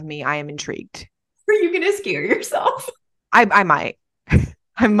have me. I am intrigued. Are you going to scare yourself? I might.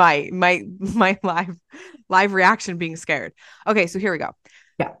 I might. My live reaction being scared. Okay, so here we go.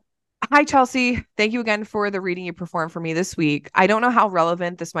 Yeah. Hi, Chelsea. Thank you again for the reading you performed for me this week. I don't know how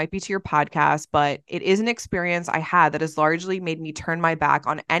relevant this might be to your podcast, but it is an experience I had that has largely made me turn my back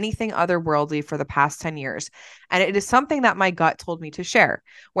on anything otherworldly for the past 10 years. And it is something that my gut told me to share,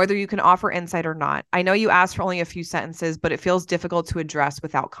 whether you can offer insight or not. I know you asked for only a few sentences, but it feels difficult to address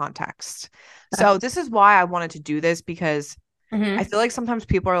without context. So, this is why I wanted to do this because I Mm-hmm. feel like sometimes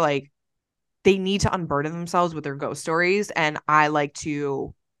people are like, they need to unburden themselves with their ghost stories. And I like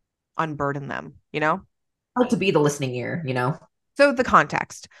to unburden them, you know? I like to be the listening ear, you know? So the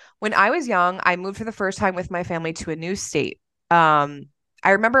context. When I was young, I moved for the first time with my family to a new state. Um,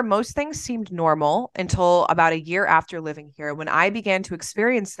 I remember most things seemed normal until about a year after living here when I began to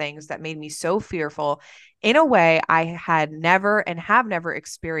experience things that made me so fearful in a way I had never and have never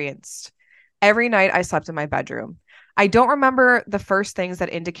experienced. Every night I slept in my bedroom. I don't remember the first things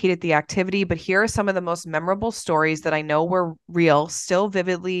that indicated the activity, but here are some of the most memorable stories that I know were real, I still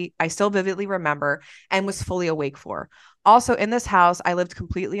vividly remember and was fully awake for. Also, in this house, I lived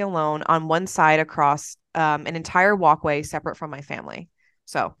completely alone on one side across an entire walkway separate from my family.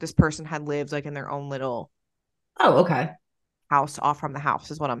 So this person had lived like in their own little Oh, okay. house off from the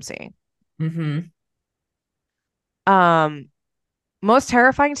house, is what I'm seeing. Mm-hmm. Um, Most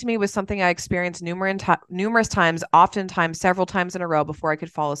terrifying to me was something I experienced numerous times, oftentimes several times in a row before I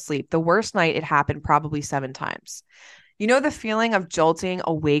could fall asleep. The worst night it happened probably 7 times. You know the feeling of jolting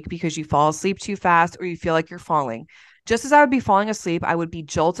awake because you fall asleep too fast or you feel like you're falling. Just as I would be falling asleep, I would be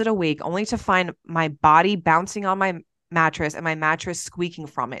jolted awake only to find my body bouncing on my mattress and my mattress squeaking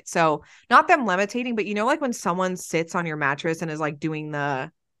from it. So, not them levitating, but you know, like when someone sits on your mattress and is like doing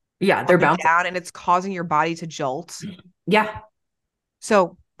the Yeah, up they're and bouncing. down and it's causing your body to jolt. Yeah.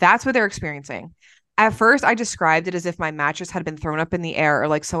 So, that's what they're experiencing. At first, I described it as if my mattress had been thrown up in the air or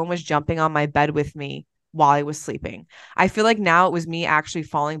like someone was jumping on my bed with me while I was sleeping. I feel like now it was me actually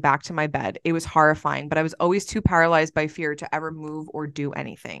falling back to my bed. It was horrifying, but I was always too paralyzed by fear to ever move or do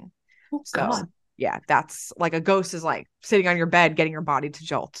anything. Oh So, God. yeah, that's like a ghost is like sitting on your bed, getting your body to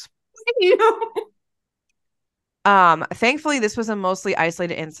jolt. You know? Thankfully, this was a mostly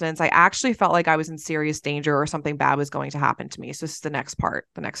isolated incident. I actually felt like I was in serious danger or something bad was going to happen to me. So, this is the next part,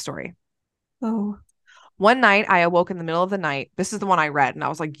 the next story. Oh. One night, I awoke in the middle of the night. This is the one I read, and I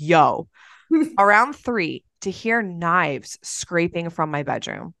was like, yo, around 3 to hear knives scraping from my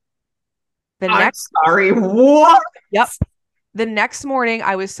bedroom. The I'm next, sorry. What? yep. The next morning,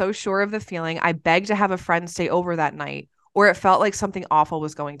 I was so sure of the feeling, I begged to have a friend stay over that night, or it felt like something awful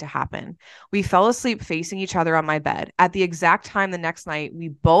was going to happen. We fell asleep facing each other on my bed. At the exact time the next night, we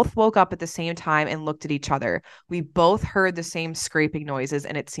both woke up at the same time and looked at each other. We both heard the same scraping noises,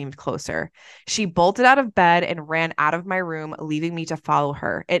 and it seemed closer. She bolted out of bed and ran out of my room, leaving me to follow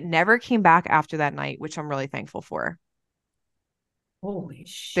her. It never came back after that night, which I'm really thankful for. Holy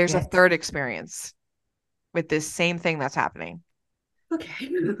There's a shit. third experience with this same thing that's happening. Okay.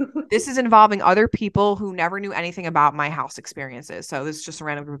 This is involving other people who never knew anything about my house experiences. So this is just a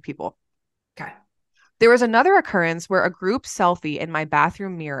random group of people. Okay. There was another occurrence where a group selfie in my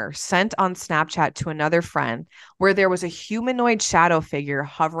bathroom mirror sent on Snapchat to another friend where there was a humanoid shadow figure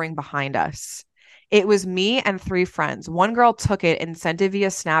hovering behind us. It was me and 3 friends. One girl took it and sent it via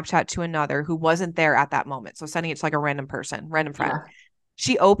Snapchat to another who wasn't there at that moment. So sending it to like a random person, random friend. Yeah.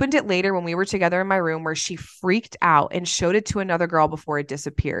 She opened it later when we were together in my room where she freaked out and showed it to another girl before it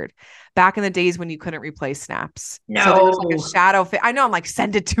disappeared. Back in the days when you couldn't replace snaps. So there was like a No. shadow. I know, I'm like,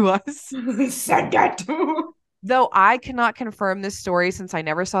 send it to us. Send it. Though I cannot confirm this story since I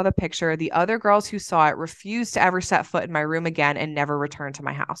never saw the picture, the other girls who saw it refused to ever set foot in my room again and never returned to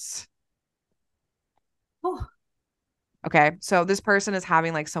my house. Oh, Okay. So this person is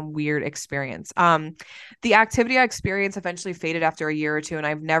having like some weird experience. The activity I experienced eventually faded after a year or two, and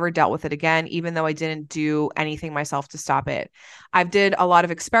I've never dealt with it again, even though I didn't do anything myself to stop it. I've did a lot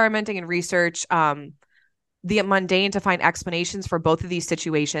of experimenting and research, the mundane to find explanations for both of these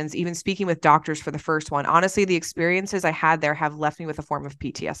situations, even speaking with doctors for the first one. Honestly, the experiences I had there have left me with a form of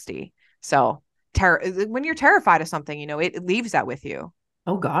PTSD. So when you're terrified of something, you know, it leaves that with you.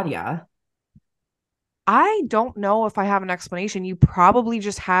 oh God, yeah. I don't know if I have an explanation. You probably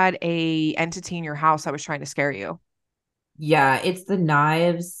just had a entity in your house that was trying to scare you. Yeah, it's the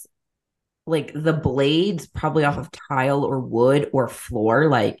knives, like the blades probably off of tile or wood or floor.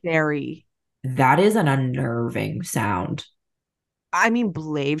 Like Very. that is an unnerving sound. I mean,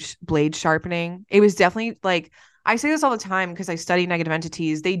 blade sharpening. It was definitely like I say this all the time because I study negative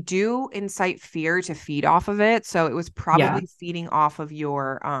entities. They do incite fear to feed off of it. So it was Yeah. probably feeding off of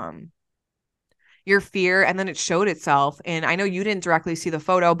your fear and then it showed itself. And I know you didn't directly see the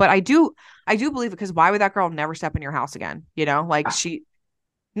photo, but I do believe it because why would that girl never step in your house again? You know, like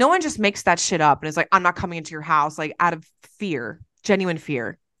no one just makes that shit up and is like, I'm not coming into your house, like out of fear, genuine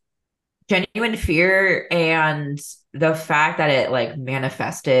fear. Genuine fear and the fact that it like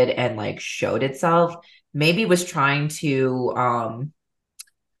manifested and like showed itself maybe was trying to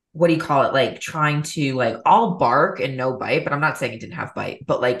what do you call it, like trying to like all bark and no bite, but I'm not saying it didn't have bite,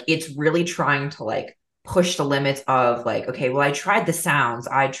 but like it's really trying to like push the limits of like, okay, well, I tried the sounds,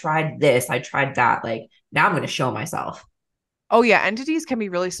 I tried this, I tried that, like now I'm going to show myself. Oh yeah, entities can be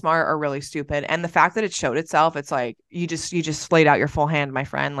really smart or really stupid. And the fact that it showed itself, it's like you just slayed out your full hand, my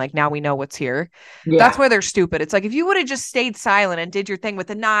friend. Like now we know what's here. That's Yeah. why they're stupid. It's like if you would have just stayed silent and did your thing with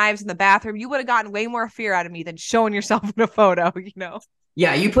the knives in the bathroom, you would have gotten way more fear out of me than showing yourself in a photo, you know?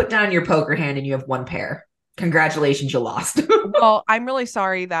 Yeah, you put down your poker hand and you have one pair. Congratulations, you lost. Well, I'm really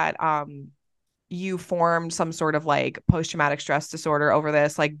sorry that you formed some sort of like post-traumatic stress disorder over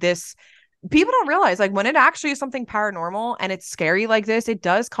this. Like this people don't realize like when it actually is something paranormal and it's scary like this, it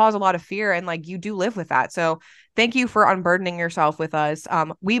does cause a lot of fear and like you do live with that. So thank you for unburdening yourself with us.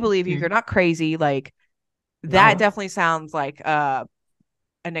 We believe you. You're Mhm. not crazy. Like that No. definitely sounds like a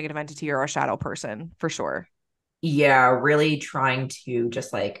negative entity or a shadow person for sure. Yeah, really trying to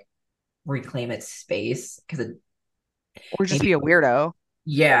just like reclaim its space because it Or just maybe, be a weirdo.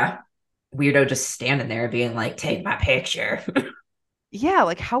 yeah, weirdo just standing there being like, take my picture. Yeah,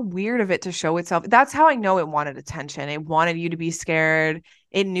 like how weird of it to show itself. That's how I know it wanted attention. It wanted you to be scared.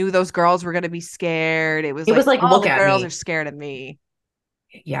 It knew those girls were going to be scared. It was It like, was like, oh, look the at girls are me. scared of me.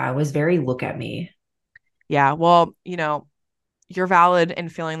 Yeah, it was very look at me. Yeah, well, you're valid in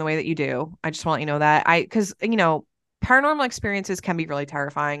feeling the way that you do. I just want to let you know that because, paranormal experiences can be really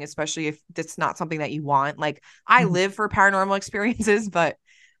terrifying, especially if it's not something that you want. Like, I Mhm. live for paranormal experiences, but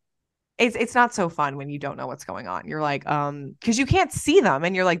it's not so fun when you don't know what's going on. You're like, because you can't see them,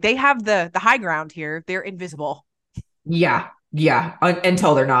 and you're like, they have the high ground here. They're invisible. Yeah, yeah,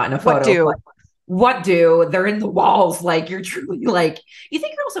 until they're not in a What photo. But do? what do? They're in the walls. Like you're truly like, you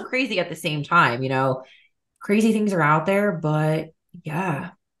think you're also crazy at the same time, crazy things are out there, but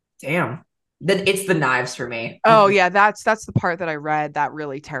yeah, damn. Then it's the knives for me. Oh yeah, that's the part that I read that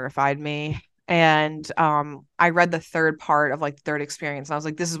really terrified me. And I read the third part of like the third experience, and I was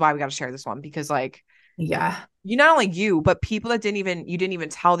like, this is why we got to share this one because like Yeah. you not only you, but people that you didn't even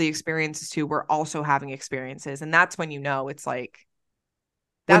tell the experiences to were also having experiences. And that's when you know it's like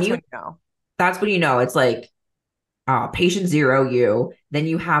When that's when you, you know. that's when it's like patient zero, you, then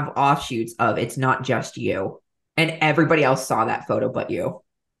you have offshoots of it's not just you. And everybody else saw that photo but you.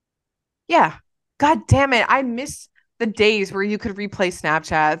 Yeah. God damn it. I miss the days where you could replay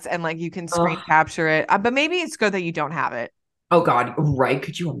Snapchats and like you can screen Oh, capture it. But maybe it's good that you don't have it. oh God, right?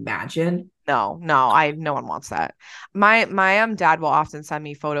 Could you imagine? No, no, no one wants that. My dad will often send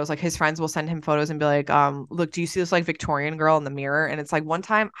me photos, like his friends will send him photos and be like, look, do you see this like Victorian girl in the mirror? And it's like one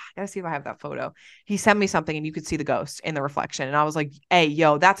time, I gotta see if I have that photo. He sent me something and you could see the ghost in the reflection. And I was like, hey,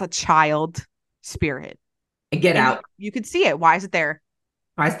 yo, that's a child spirit. Get And out. you could see it. Why is it there?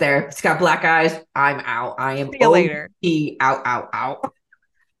 I was there. It's got black eyes. I'm out. I am See you later. OP out, out,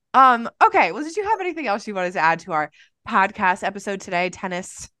 out. Okay. Well, did you have anything else you wanted to add to our podcast episode today?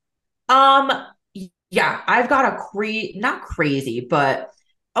 Tennis. Um, yeah, I've got not crazy, but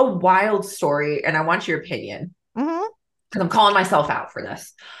a wild story, and I want your opinion Mm-hmm. because I'm calling myself out for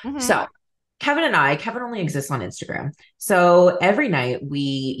this. Mm-hmm. So, Kevin only exists on Instagram. So every night we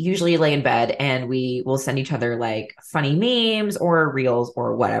usually lay in bed and we will send each other like funny memes or reels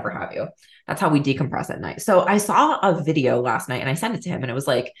or whatever have you. That's how we decompress at night. So I saw a video last night and I sent it to him and it was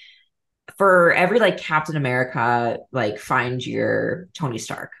like for every like Captain America, like find your Tony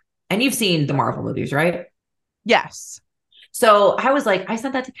Stark. And you've seen the Marvel movies, right? Yes. So I was like, I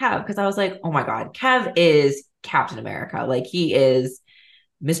sent that to Kev because I was like, oh my God, Kev is Captain America. Like he is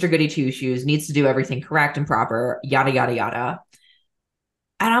Mr. Goody Two Shoes, needs to do everything correct and proper, yada, yada, yada.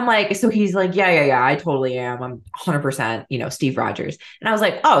 And I'm like, so he's like, yeah, yeah, yeah, I totally am. I'm 100%, Steve Rogers. And I was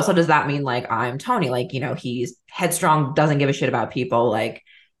like, oh, so does that mean like I'm Tony? Like, he's headstrong, doesn't give a shit about people, like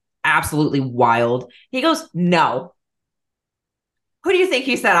absolutely wild. He goes, no. Who do you think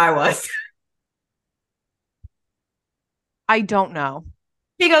he said I was? I don't know.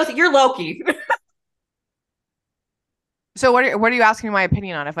 He goes, you're Loki. So what are you asking my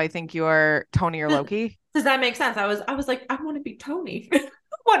opinion on if I think you're Tony or Loki? Does that make sense? I was like, I want to be Tony. I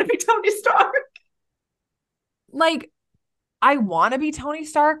want to be Tony Stark. Like I want to be Tony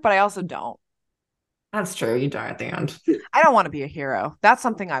Stark, but I also don't. That's true. You die at the end. I don't want to be a hero. That's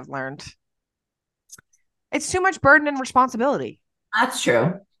something I've learned. It's too much burden and responsibility. That's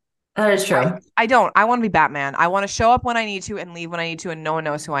true. That is I true. I don't. I want to be Batman. I want to show up when I need to and leave when I need to, and no one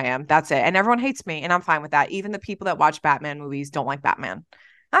knows who I am. That's it. And everyone hates me, and I'm fine with that. Even the people that watch Batman movies don't like Batman.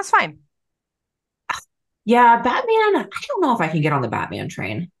 That's fine. Yeah, Batman. I don't know if I can get on the Batman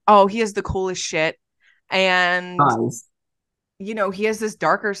train. Oh, he is the coolest shit. And Guys. he has this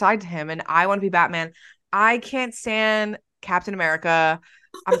darker side to him, and I want to be Batman. I can't stand Captain America.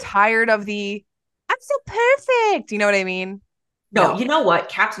 I'm tired of I'm so perfect. You know what I mean? No, No. you know what?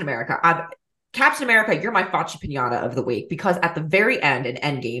 Captain America, you're my Faccia Pinata of the week because at the very end in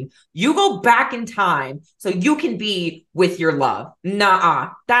Endgame, you go back in time so you can be with your love. Nah,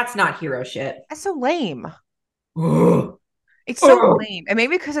 that's not hero shit. That's so lame. Ugh. It's so Ugh. lame. And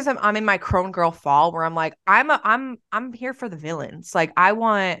maybe because I'm in my crone girl fall where I'm like, I'm here for the villains. Like I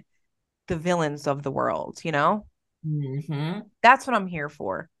want the villains of the world, you know? Mhm. That's what I'm here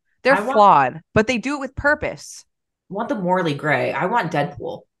for. They're I want flawed, but they do it with purpose. want the morally gray. I want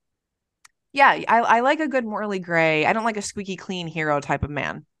Deadpool. Yeah, I like a good morally gray. I don't like a squeaky clean hero type of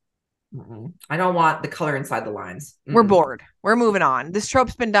man. I don't want the color inside the lines. We're bored. We're moving on. This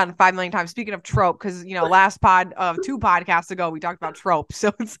trope's been done 5 million times. Speaking of trope, because last two podcasts ago we talked about trope.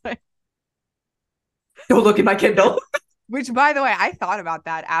 So it's like, Don't look at my Kindle. which by the way, I thought about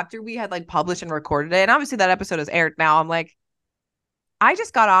that after we had like published and recorded it. And obviously that episode is aired now. I'm like, I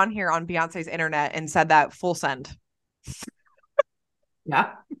just got on here on Beyonce's internet and said that full send.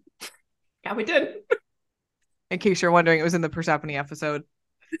 Yeah. Yeah, we did. In case you're wondering, it was in the Persephone episode.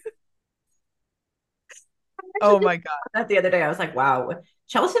 Oh my God. That the other day, I was like, wow,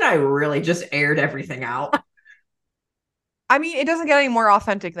 Chelsea and I really just aired everything out. I mean, it doesn't get any more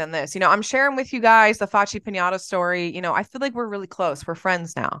authentic than this. I'm sharing with you guys the Facci Pinata story. I feel like we're really close. We're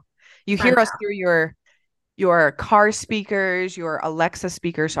friends now. You hear us through your car speakers, your Alexa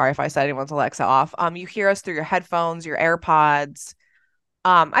speakers. Sorry if I said anyone's Alexa off. You hear us through your headphones, your AirPods.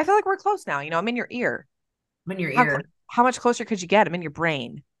 I feel like we're close now. I'm in your ear. I'm in your ear. How much closer could you get? I'm in your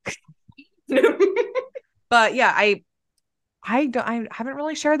brain. But yeah, I haven't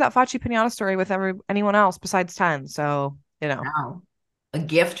really shared that Facci Pinata story with anyone else besides 10. So, Wow. A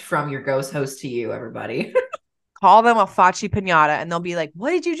gift from your ghost host to you, everybody. Call them a Facci Pinata and they'll be like,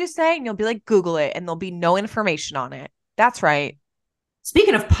 what did you just say? And you'll be like, Google it. And there'll be no information on it. That's right.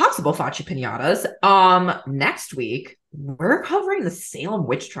 Speaking of possible Facci Pinatas, next week, we're covering the Salem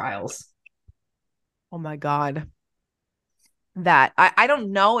witch trials. Oh my God. That I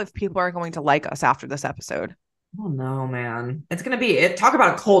don't know if people are going to like us after this episode. Oh no, man. It's going to be it. Talk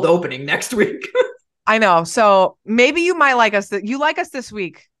about a cold opening next week. I know. So maybe you might like us. You like us this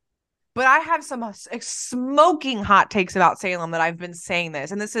week. But I have some smoking hot takes about Salem that I've been saying this.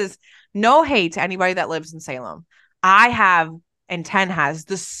 And this is no hate to anybody that lives in Salem. I have, and 10 has,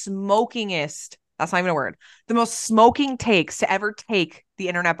 the smokingest, that's not even a word, the most smoking takes to ever take the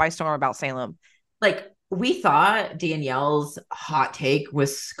internet by storm about Salem. Like, we thought Danielle's hot take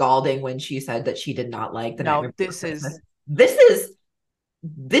was scalding when she said that she did not like the Nightmare Before Christmas.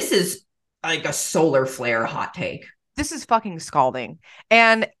 This is like a solar flare hot take. This is fucking scalding.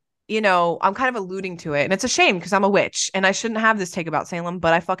 And I'm kind of alluding to it, and it's a shame because I'm a witch and I shouldn't have this take about Salem,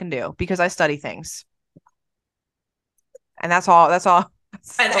 but I fucking do because I study things. And that's all.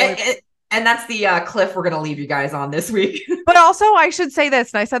 And that's the cliff we're going to leave you guys on this week. But also, I should say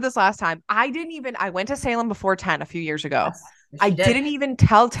this, and I said this last time. I went to Salem before 10 a few years ago. Yes, I didn't even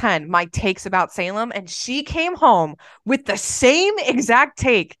tell 10 my takes about Salem, and she came home with the same exact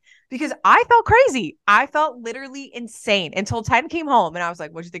take because I felt crazy. I felt literally insane until 10 came home, and I was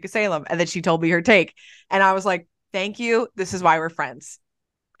like, what'd you think of Salem? And then she told me her take, and I was like, thank you. This is why we're friends.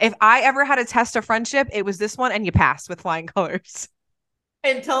 If I ever had a test of friendship, it was this one, and you passed with flying colors.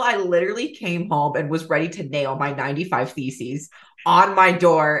 Until I literally came home and was ready to nail my 95 theses on my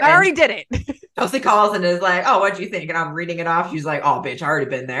door. I already did it. Chelsea calls and is like, oh, what'd you think? And I'm reading it off. She's like, oh, bitch, I already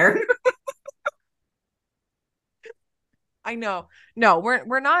been there. I know. No,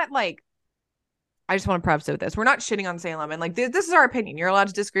 we're not like, I just want to preface it with this. We're not shitting on Salem. And like, this is our opinion. You're allowed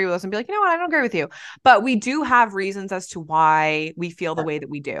to disagree with us and be like, you know what? I don't agree with you. But we do have reasons as to why we feel the way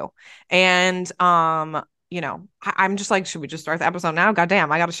that we do. And, I'm just like, should we just start the episode now? God damn,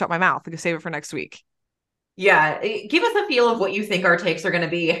 I got to shut my mouth. We can save it for next week. Yeah. Give us a feel of what you think our takes are going to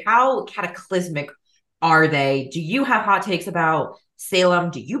be. How cataclysmic are they? Do you have hot takes about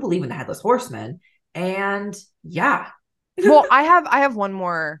Salem? Do you believe in the Headless Horseman? And yeah. Well, I have one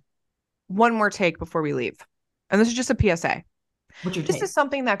more take before we leave. And this is just a PSA. What's your take? This is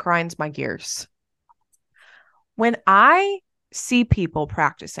something that grinds my gears. When I see people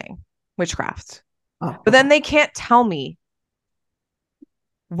practicing witchcraft, but then they can't tell me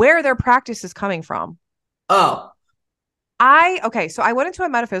where their practice is coming from. Oh. So I went into a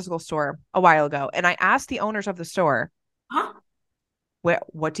metaphysical store a while ago and I asked the owners of the store,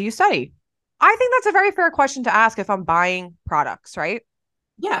 what do you study? I think that's a very fair question to ask if I'm buying products, right?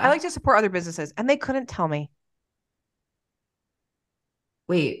 Yeah. I like to support other businesses, and they couldn't tell me.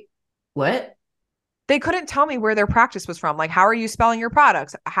 Wait, what? They couldn't tell me where their practice was from. Like, how are you spelling your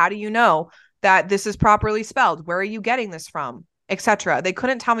products? How do you know that this is properly spelled? Where are you getting this from? Etc. They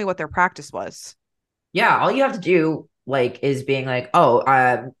couldn't tell me what their practice was. Yeah, all you have to do is being like,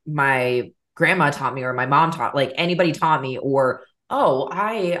 oh, my grandma taught me, or my mom taught, like anybody taught me, or oh,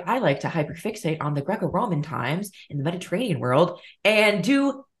 I like to hyperfixate on the Greco-Roman times in the Mediterranean world and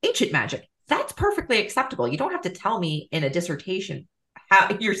do ancient magic. That's perfectly acceptable. You don't have to tell me in a dissertation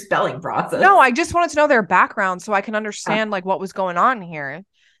how your spelling process. No, I just wanted to know their background so I can understand what was going on here.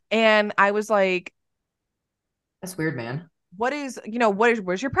 And I was like, that's weird, man. Where's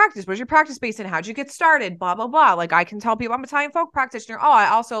your practice? Where's your practice based in? How'd you get started? Blah, blah, blah. Like, I can tell people I'm an Italian folk practitioner. Oh, I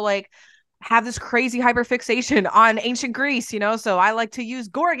also have this crazy hyperfixation on ancient Greece, so I like to use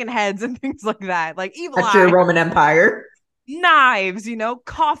Gorgon heads and things like that, like evil That's your eye, Roman Empire. knives,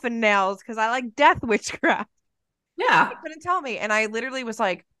 coffin nails, because I like death witchcraft. He Yeah. couldn't tell me. And I literally was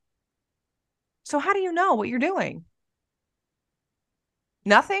like, so how do you know what you're doing?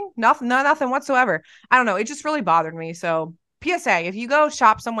 Nothing, nothing, no, nothing whatsoever. I don't know. It just really bothered me. So PSA, if you go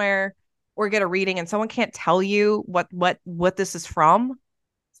shop somewhere or get a reading and someone can't tell you what this is from,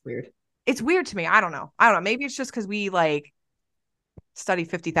 It's weird. it's weird to me. I don't know. I don't know. Maybe it's just because we like study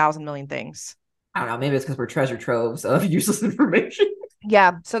 50,000 million things. I don't know. Maybe it's because we're treasure troves of useless information.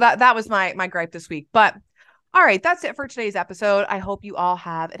 Yeah. So that was my gripe this week. But all right, that's it for today's episode. I hope you all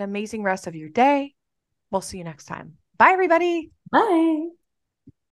have an amazing rest of your day. We'll see you next time. Bye, everybody. Bye.